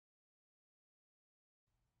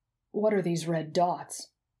What are these red dots?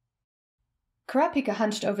 Kurapika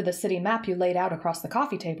hunched over the city map you laid out across the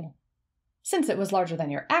coffee table, since it was larger than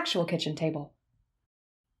your actual kitchen table.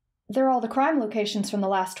 They're all the crime locations from the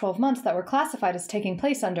last 12 months that were classified as taking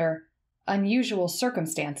place under unusual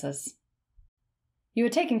circumstances. You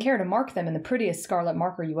had taken care to mark them in the prettiest scarlet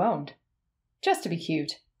marker you owned, just to be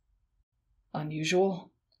cute.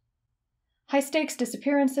 Unusual? High-stakes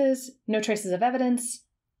disappearances, no traces of evidence,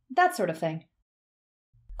 that sort of thing.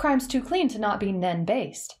 Crimes too clean to not be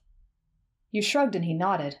Nen-based. You shrugged and he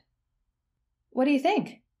nodded. What do you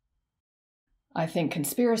think? I think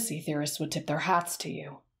conspiracy theorists would tip their hats to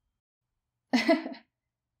you.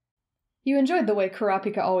 You enjoyed the way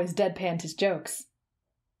Kurapika always deadpanned his jokes.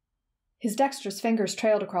 His dexterous fingers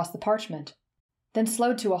trailed across the parchment, then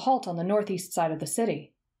slowed to a halt on the northeast side of the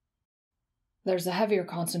city. There's a heavier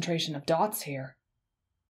concentration of dots here.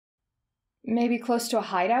 Maybe close to a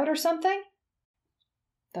hideout or something?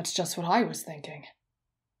 That's just what I was thinking.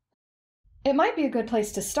 It might be a good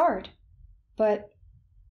place to start, but...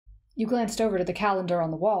 You glanced over to the calendar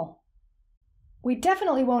on the wall. We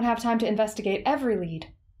definitely won't have time to investigate every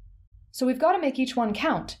lead, so we've got to make each one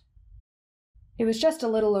count. It was just a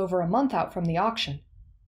little over a month out from the auction.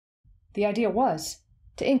 The idea was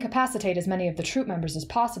to incapacitate as many of the troop members as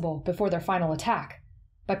possible before their final attack,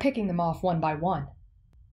 by picking them off one by one.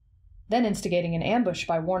 Then instigating an ambush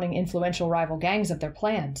by warning influential rival gangs of their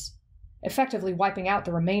plans, effectively wiping out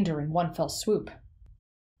the remainder in one fell swoop.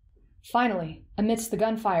 Finally, amidst the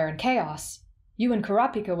gunfire and chaos, you and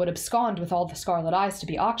Kurapika would abscond with all the Scarlet Eyes to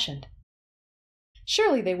be auctioned.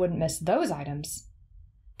 Surely they wouldn't miss those items,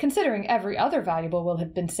 considering every other valuable will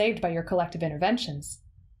have been saved by your collective interventions.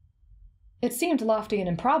 It seemed lofty and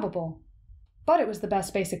improbable, but it was the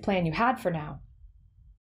best basic plan you had for now.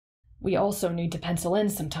 We also need to pencil in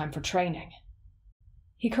some time for training.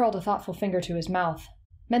 He curled a thoughtful finger to his mouth,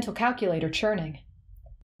 mental calculator churning.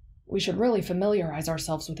 We should really familiarize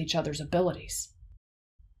ourselves with each other's abilities.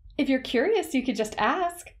 If you're curious, you could just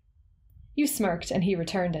ask. You smirked, and he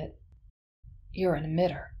returned it. You're an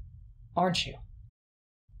emitter, aren't you?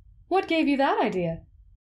 What gave you that idea?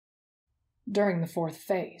 During the 4th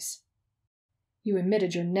phase. You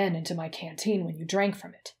emitted your Nen into my canteen when you drank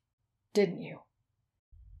from it, didn't you?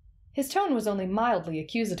 His tone was only mildly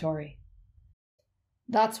accusatory.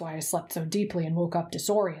 That's why I slept so deeply and woke up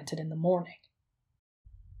disoriented in the morning.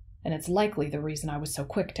 And it's likely the reason I was so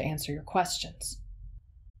quick to answer your questions.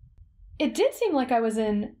 It did seem like I was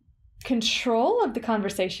in control of the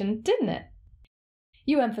conversation, didn't it?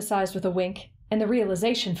 You emphasized with a wink, and the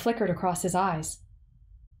realization flickered across his eyes.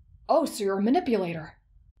 Oh, so you're a manipulator.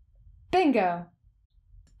 Bingo!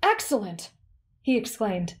 Excellent! He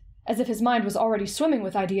exclaimed, as if his mind was already swimming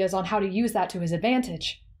with ideas on how to use that to his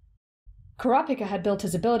advantage. Kurapika had built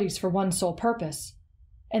his abilities for one sole purpose,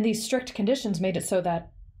 and these strict conditions made it so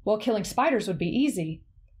that, while killing spiders would be easy,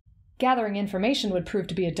 gathering information would prove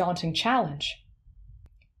to be a daunting challenge.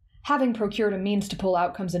 Having procured a means to pull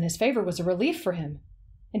outcomes in his favor was a relief for him,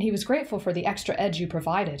 and he was grateful for the extra edge you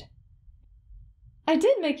provided. I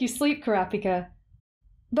did make you sleep, Kurapika,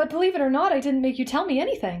 but believe it or not, I didn't make you tell me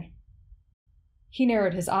anything. He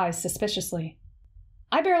narrowed his eyes suspiciously.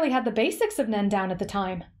 I barely had the basics of Nen down at the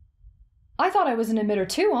time. I thought I was an emitter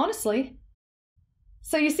too, honestly.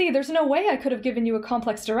 So you see, there's no way I could have given you a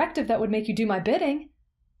complex directive that would make you do my bidding.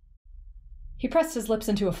 He pressed his lips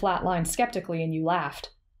into a flat line skeptically, and you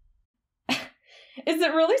laughed. Is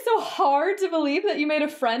it really so hard to believe that you made a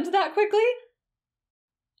friend that quickly?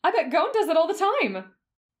 I bet Gon does it all the time.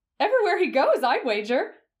 Everywhere he goes, I'd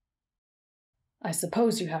wager. I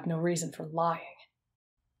suppose you have no reason for lying.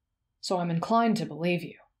 So I'm inclined to believe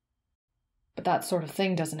you. But that sort of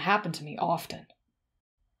thing doesn't happen to me often.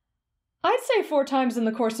 I'd say 4 times in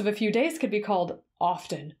the course of a few days could be called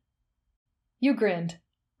often. You grinned,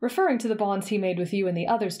 referring to the bonds he made with you and the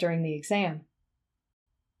others during the exam.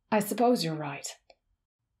 I suppose you're right.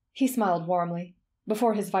 He smiled warmly,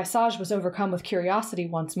 before his visage was overcome with curiosity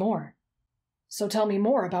once more. So tell me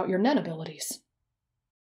more about your Nen abilities.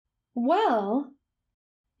 Well,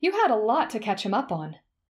 you had a lot to catch him up on.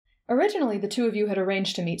 Originally, the two of you had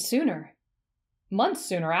arranged to meet sooner. Months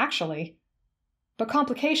sooner, actually. But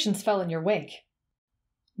complications fell in your wake.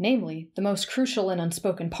 Namely, the most crucial and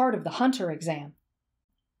unspoken part of the Hunter exam.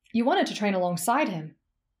 You wanted to train alongside him,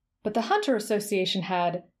 but the Hunter Association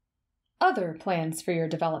had other plans for your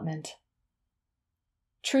development.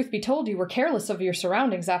 Truth be told, you were careless of your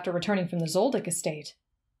surroundings after returning from the Zoldyck estate.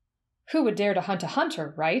 Who would dare to hunt a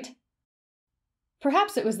hunter, right?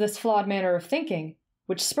 Perhaps it was this flawed manner of thinking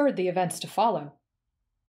which spurred the events to follow.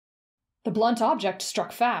 The blunt object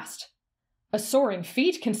struck fast, a soaring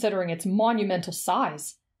feat considering its monumental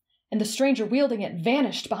size, and the stranger wielding it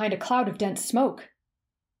vanished behind a cloud of dense smoke.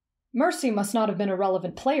 Mercy must not have been a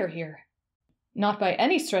relevant player here. Not by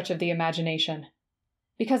any stretch of the imagination,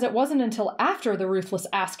 because it wasn't until after the ruthless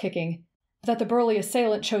ass-kicking that the burly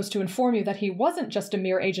assailant chose to inform you that he wasn't just a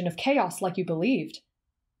mere agent of chaos like you believed,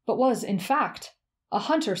 but was, in fact, a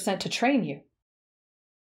hunter sent to train you.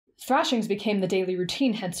 Thrashings became the daily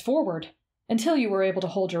routine henceforward, until you were able to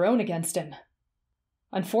hold your own against him.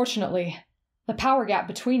 Unfortunately, the power gap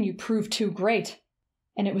between you proved too great,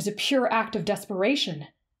 and it was a pure act of desperation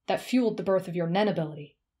that fueled the birth of your Nen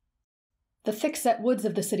ability. The thick-set woods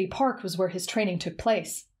of the city park was where his training took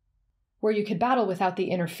place, where you could battle without the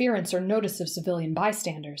interference or notice of civilian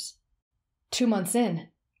bystanders. 2 months in,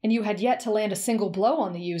 and you had yet to land a single blow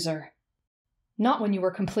on the user. Not when you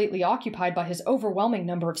were completely occupied by his overwhelming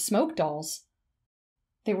number of smoke dolls.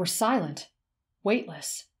 They were silent,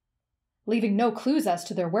 weightless, leaving no clues as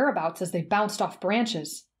to their whereabouts as they bounced off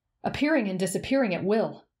branches, appearing and disappearing at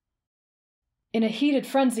will. In a heated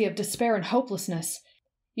frenzy of despair and hopelessness,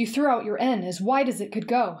 you threw out your N as wide as it could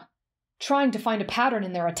go, trying to find a pattern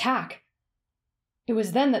in their attack. It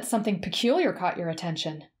was then that something peculiar caught your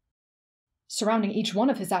attention. Surrounding each one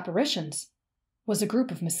of his apparitions was a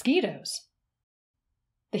group of mosquitoes.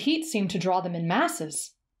 The heat seemed to draw them in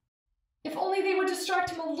masses. If only they would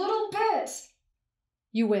distract him a little bit!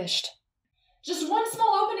 You wished. Just one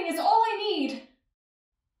small opening is all I need!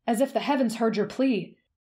 As if the heavens heard your plea,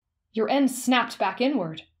 your N snapped back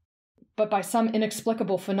inward, but by some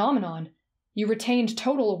inexplicable phenomenon, you retained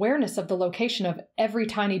total awareness of the location of every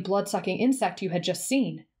tiny blood-sucking insect you had just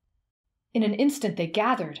seen. In an instant they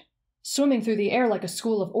gathered, swimming through the air like a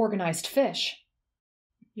school of organized fish.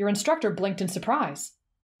 Your instructor blinked in surprise,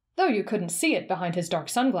 though you couldn't see it behind his dark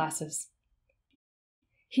sunglasses.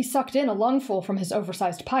 He sucked in a lungful from his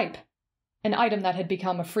oversized pipe, an item that had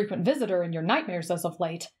become a frequent visitor in your nightmares as of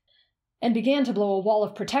late, and began to blow a wall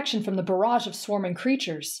of protection from the barrage of swarming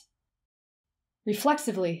creatures.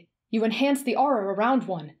 Reflexively, you enhanced the aura around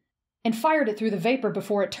one, and fired it through the vapor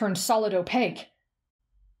before it turned solid opaque.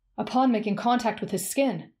 Upon making contact with his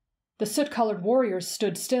skin, the soot-colored warriors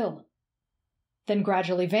stood still, then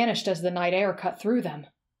gradually vanished as the night air cut through them.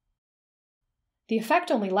 The effect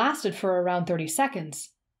only lasted for around 30 seconds,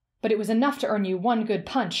 but it was enough to earn you one good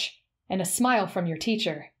punch and a smile from your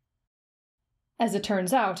teacher. As it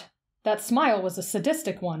turns out, that smile was a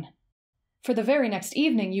sadistic one. For the very next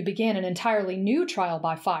evening you began an entirely new trial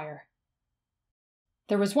by fire.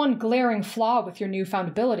 There was one glaring flaw with your newfound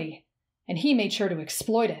ability, and he made sure to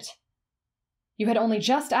exploit it. You had only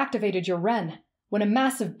just activated your Ren when a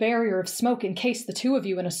massive barrier of smoke encased the two of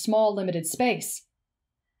you in a small, limited space.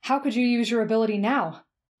 How could you use your ability now,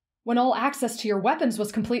 when all access to your weapons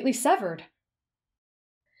was completely severed?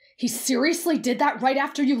 He seriously did that right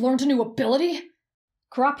after you learned a new ability?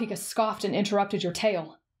 Kurapika scoffed and interrupted your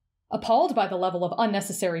tale, appalled by the level of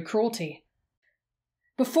unnecessary cruelty.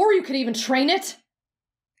 Before you could even train it?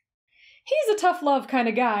 He's a tough love kind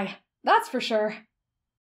of guy, that's for sure.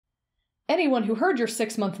 Anyone who heard your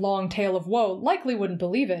 6-month-long tale of woe likely wouldn't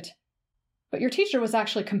believe it, but your teacher was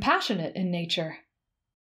actually compassionate in nature.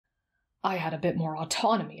 I had a bit more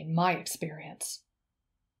autonomy in my experience.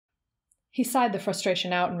 He sighed the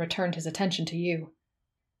frustration out and returned his attention to you.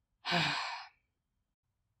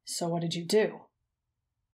 So what did you do?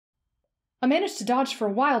 I managed to dodge for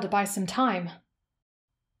a while to buy some time.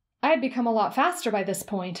 I had become a lot faster by this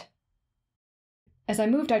point. As I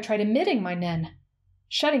moved, I tried emitting my Nen,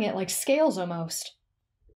 shedding it like scales almost.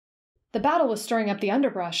 The battle was stirring up the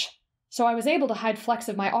underbrush, so I was able to hide flecks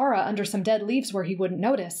of my aura under some dead leaves where he wouldn't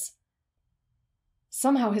notice.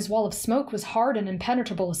 Somehow his wall of smoke was hard and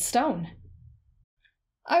impenetrable as stone.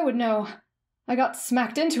 I would know. I got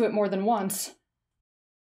smacked into it more than once.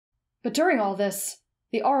 But during all this,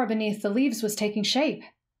 the aura beneath the leaves was taking shape.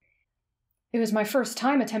 It was my first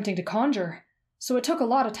time attempting to conjure, so it took a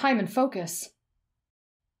lot of time and focus.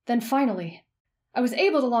 Then finally, I was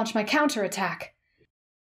able to launch my counterattack.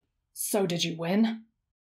 So did you win?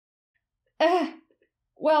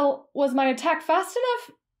 Well, was my attack fast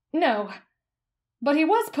enough? No. But he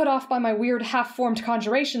was put off by my weird half-formed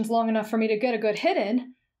conjurations long enough for me to get a good hit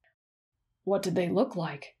in. What did they look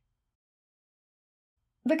like?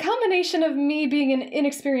 The combination of me being an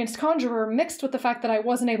inexperienced conjurer mixed with the fact that I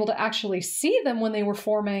wasn't able to actually see them when they were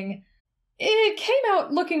forming, it came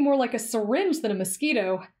out looking more like a syringe than a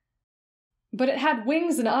mosquito. But it had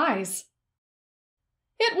wings and eyes.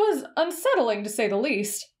 It was unsettling, to say the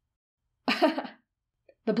least.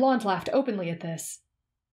 The blonde laughed openly at this.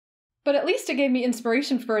 But at least it gave me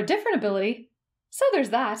inspiration for a different ability, so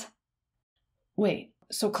there's that. Wait,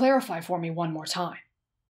 so clarify for me one more time.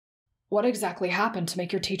 What exactly happened to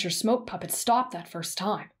make your teacher's smoke puppet stop that first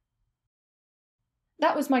time?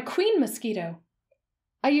 That was my queen mosquito.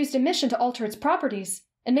 I used emission to alter its properties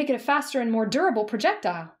and make it a faster and more durable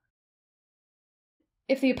projectile.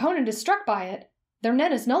 If the opponent is struck by it, their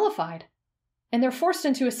nen is nullified, and they're forced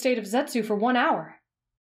into a state of zetsu for 1 hour.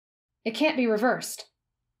 It can't be reversed.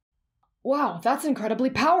 Wow, that's incredibly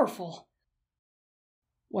powerful.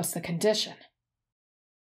 What's the condition?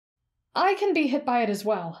 I can be hit by it as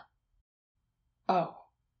well. Oh.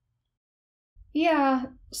 Yeah,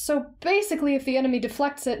 so basically if the enemy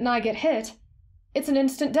deflects it and I get hit, it's an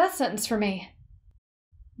instant death sentence for me.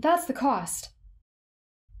 That's the cost.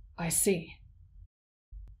 I see.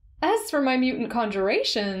 As for my mutant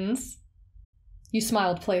conjurations, you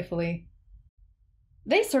smiled playfully.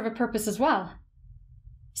 They serve a purpose as well.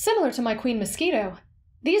 Similar to my queen mosquito,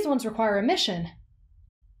 these ones require emission.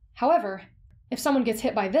 However, if someone gets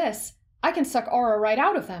hit by this, I can suck aura right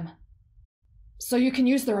out of them. So you can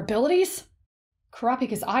use their abilities?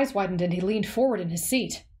 Kurapika's eyes widened and he leaned forward in his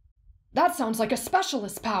seat. That sounds like a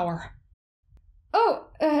specialist power. Oh,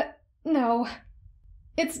 no.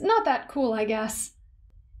 It's not that cool, I guess.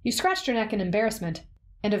 You scratched your neck in embarrassment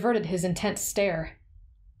and averted his intense stare.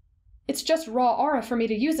 It's just raw aura for me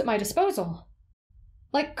to use at my disposal.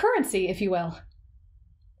 Like currency, if you will.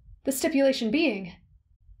 The stipulation being,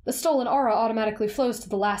 the stolen aura automatically flows to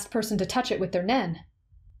the last person to touch it with their nen.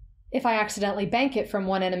 If I accidentally bank it from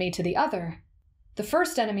one enemy to the other, the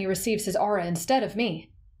first enemy receives his aura instead of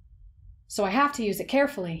me. So I have to use it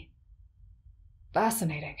carefully.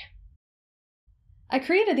 Fascinating. I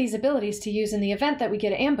created these abilities to use in the event that we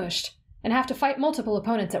get ambushed and have to fight multiple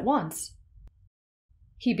opponents at once.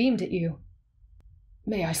 He beamed at you.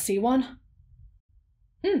 May I see one?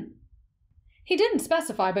 He didn't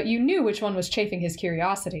specify, but you knew which one was chafing his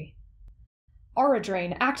curiosity. Aura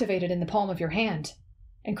Drain activated in the palm of your hand,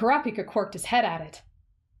 and Kurapika quirked his head at it.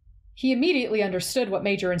 He immediately understood what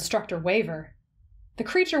made your instructor waver. The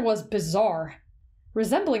creature was bizarre,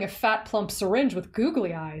 resembling a fat, plump syringe with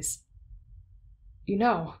googly eyes. You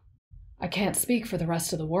know, I can't speak for the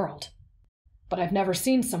rest of the world, but I've never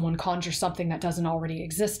seen someone conjure something that doesn't already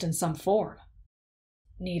exist in some form.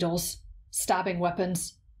 Needles, stabbing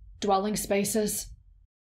weapons, dwelling spaces.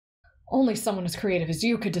 Only someone as creative as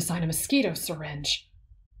you could design a mosquito syringe.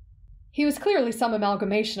 He was clearly some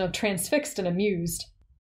amalgamation of transfixed and amused.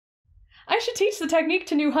 I should teach the technique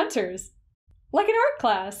to new hunters. Like an art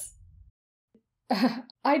class.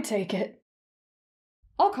 I'd take it.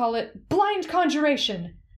 I'll call it Blind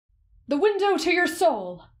Conjuration. The window to your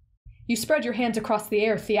soul. You spread your hands across the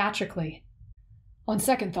air theatrically. On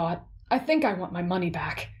second thought, I think I want my money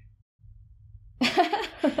back.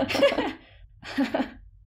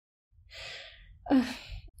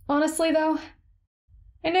 Honestly, though,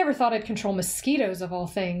 I never thought I'd control mosquitoes of all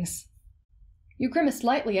things. You grimaced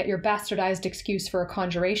lightly at your bastardized excuse for a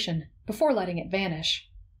conjuration before letting it vanish.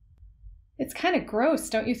 It's kind of gross,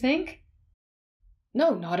 don't you think?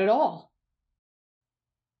 No, not at all.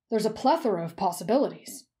 There's a plethora of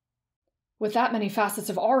possibilities. With that many facets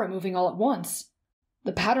of aura moving all at once,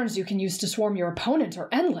 the patterns you can use to swarm your opponent are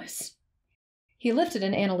endless. He lifted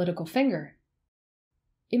an analytical finger.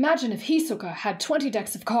 Imagine if Hisoka had 20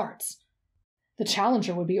 decks of cards. The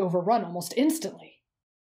challenger would be overrun almost instantly.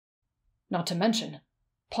 Not to mention,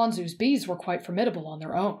 Ponzu's bees were quite formidable on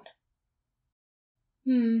their own.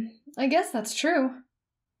 I guess that's true.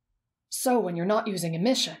 So when you're not using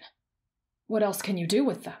emission, what else can you do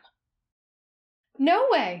with them? No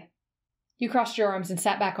way! You crossed your arms and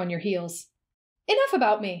sat back on your heels. Enough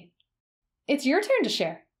about me. It's your turn to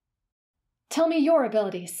share. Tell me your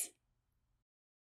abilities.